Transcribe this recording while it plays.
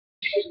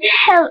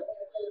Hel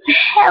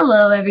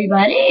Hello,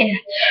 everybody.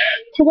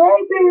 Today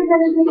we're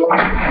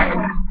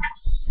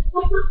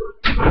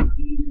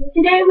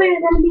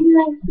gonna be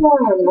doing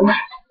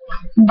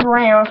some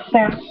Grand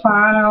Theft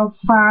Auto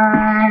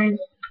 5.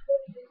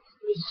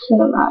 So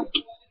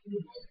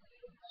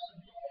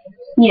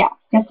yeah,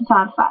 Grand Theft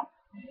Auto 5.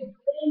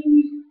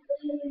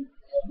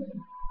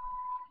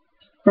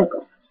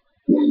 Okay.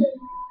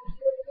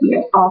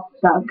 You're all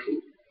suck.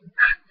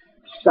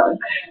 Suck.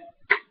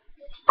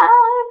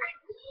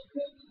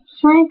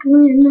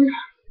 Franklin,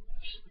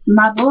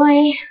 my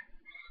boy,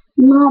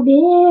 my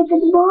big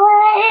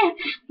boy,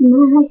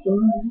 my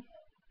boy.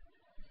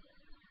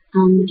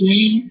 I'm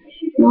gay,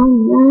 I'm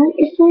not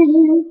your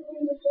friend.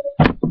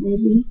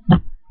 Maybe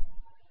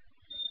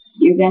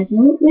you guys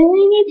don't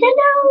really need to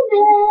know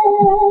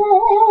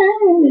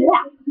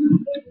that.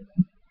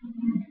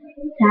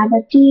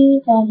 Tabati,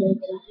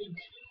 tabati.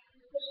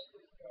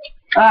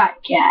 Alright,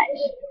 guys.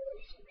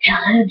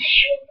 Hello there.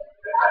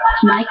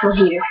 It's Michael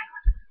here.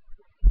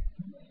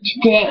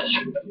 Today,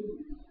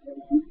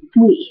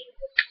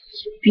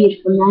 it's a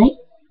beautiful night.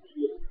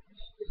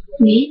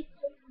 We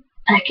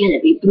are gonna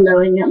be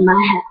blowing up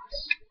my house.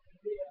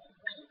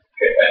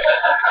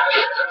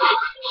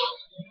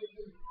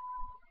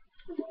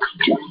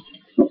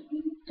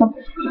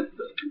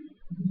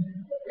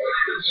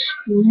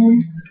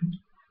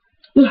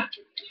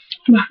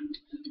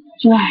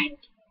 Sorry,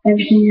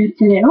 everything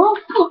that's in it. Oh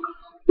fuck!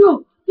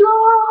 No!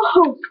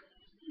 No!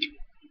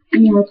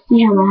 Yeah, let's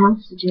see how my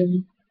house is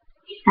doing.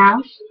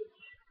 House.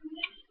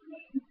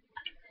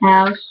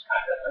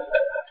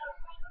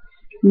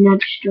 Not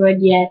destroyed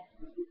yet.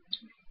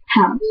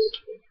 House.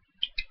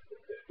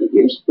 But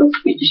you're supposed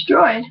to be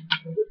destroyed.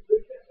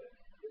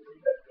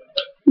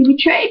 You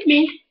betrayed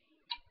me.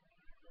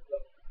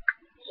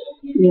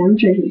 Yeah, I'm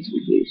trying to get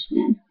some juice,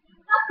 man.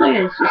 Look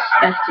at this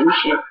disgusting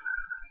shit.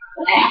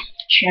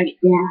 Chug it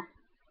down.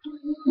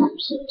 I'm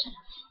so tough.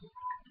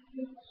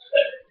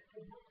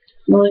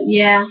 Well,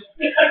 yeah.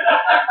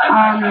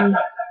 I'm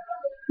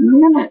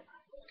gonna...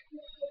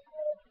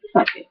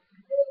 Fuck it.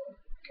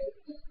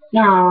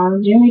 No,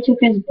 Jimmy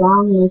took his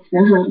bomb with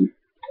him.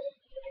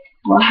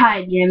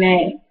 Why,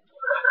 Jimmy?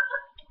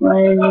 What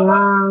is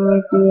wrong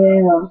with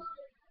you?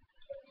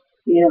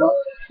 You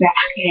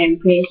fucking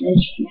piece of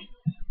shit.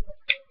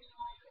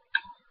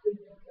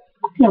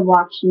 I'm gonna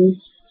watch this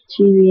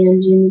TV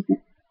on Jimmy's.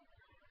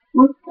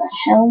 What the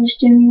hell does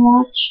Jimmy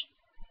watch?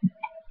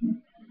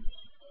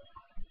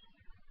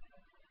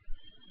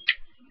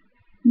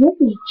 What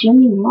does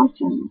Jimmy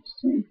watch on this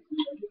thing?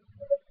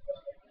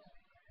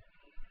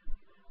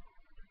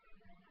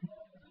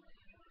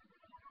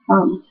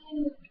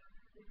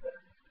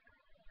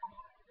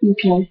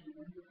 Okay.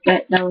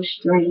 That was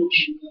strange.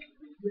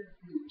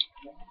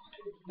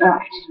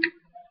 Alright.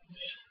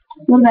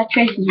 What about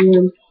Tracy's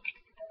room?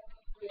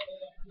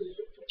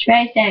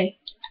 Tracy!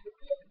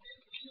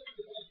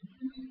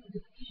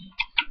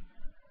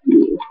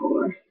 You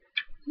whore.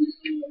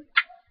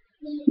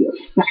 You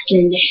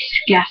fucking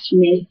disgust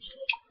me.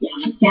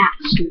 You fat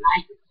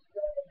slut.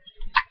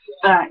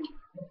 Alright.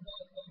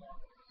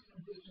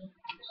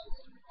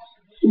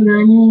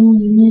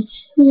 Running.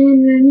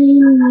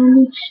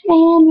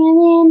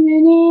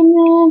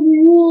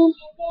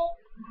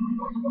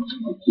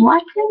 Why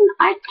couldn't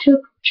I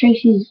took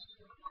Tracy's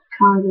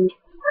car?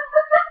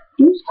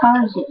 Whose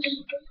car is this?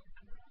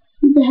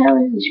 Who the hell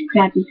is this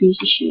crappy piece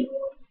of shit?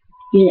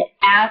 Get it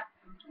out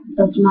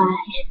of my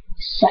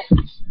sight.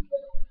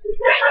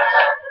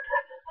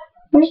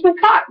 Where's my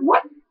car?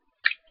 What?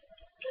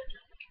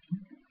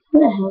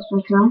 Where the hell's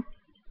my car?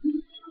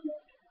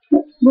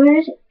 Where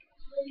is it?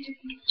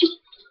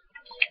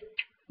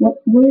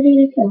 Where did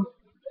it go?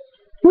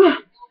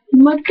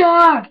 My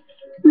car!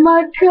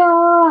 My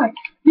car!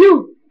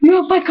 You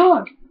have my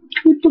car!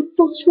 What the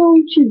fuck's wrong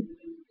with you?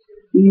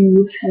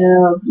 You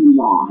have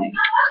my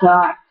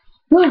car.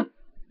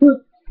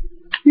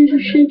 Piece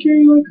of shit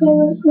carrying my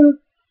car.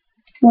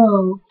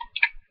 Oh.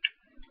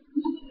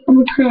 I'm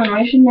a criminal.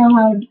 I should know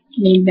how to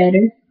do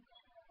better.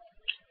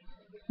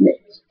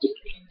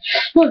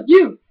 Look,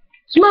 you!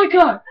 It's my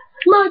car!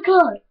 My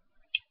car!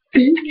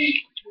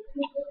 Bitch!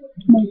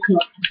 My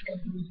car.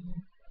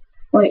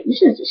 Wait,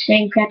 this is the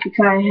same crappy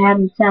car I had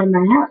inside of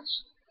my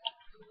house.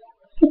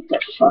 What the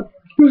fuck?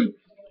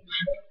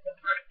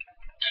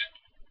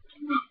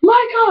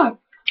 My car!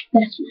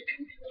 That's my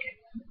car.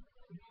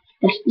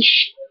 That's the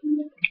shit.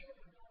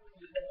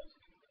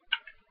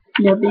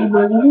 Nobody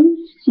will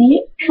see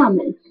it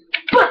coming.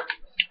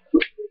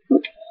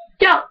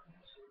 Don't!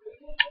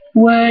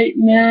 Wait,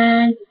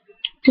 man.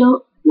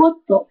 Don't. What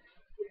the?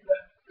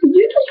 Did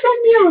you just run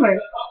me over?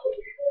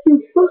 You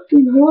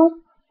fucking whore.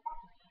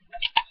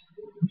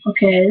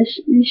 Okay,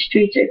 these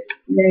streets are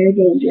very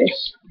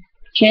dangerous.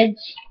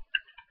 Kids,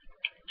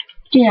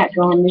 do not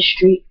go on this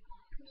street.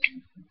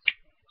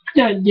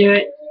 Don't do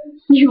it.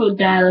 You will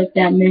die like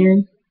that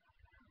man.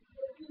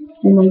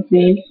 And like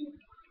me.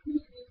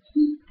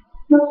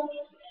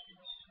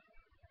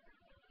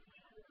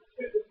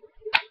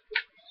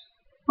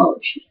 Oh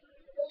shit.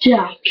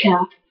 Die,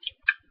 cow.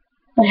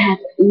 but I have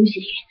a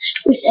Uzi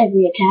with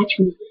every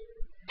attachment.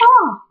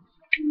 Oh!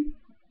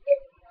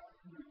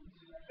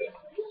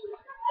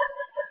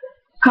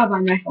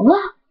 Carbine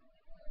rifle.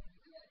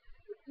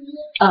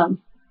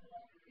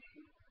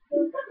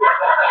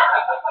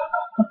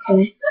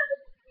 Okay.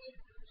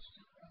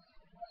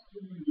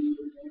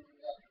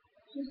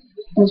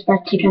 I was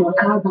about to take out a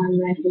carbine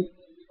rifle.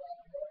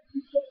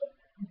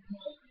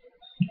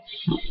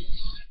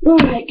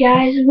 Alright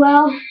guys,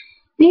 well,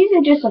 these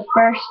are just the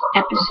first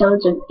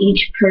episodes of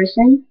each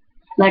person.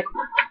 Like,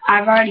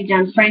 I've already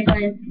done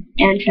Franklin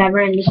and Trevor,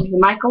 and this is the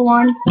Micheal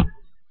one.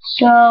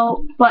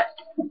 So, but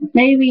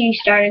maybe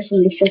starting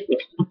from the 5th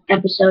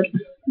episode,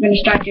 I'm going to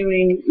start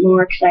doing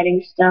more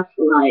exciting stuff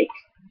like,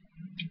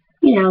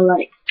 you know,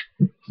 like,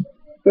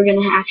 we're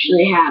going to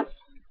actually have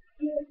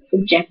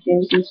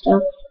objectives and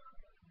stuff.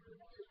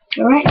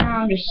 So right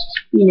now I'm just,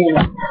 you know,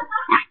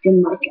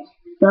 acting like a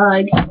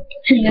thug,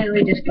 and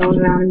literally just going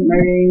around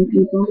murdering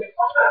people,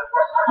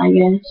 I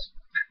guess.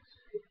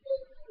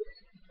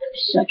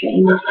 Such a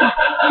enough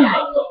guy.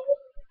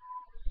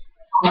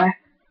 Or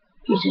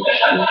piece of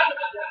shit.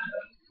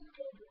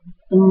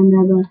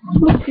 Another.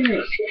 Look at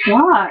this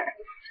car.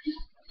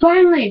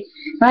 Finally,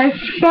 I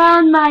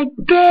found my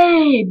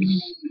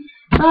babes.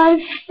 I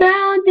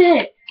found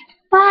it.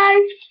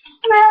 I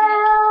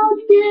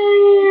found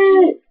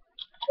it.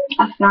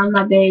 I found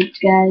my babes,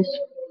 guys.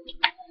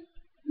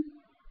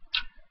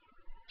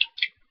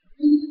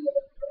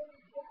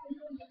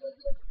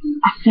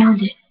 I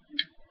found it.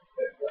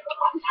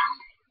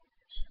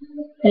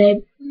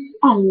 Babe,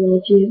 I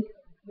love you.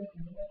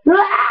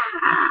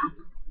 Ah!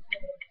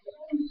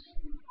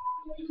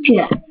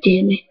 God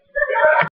damn it.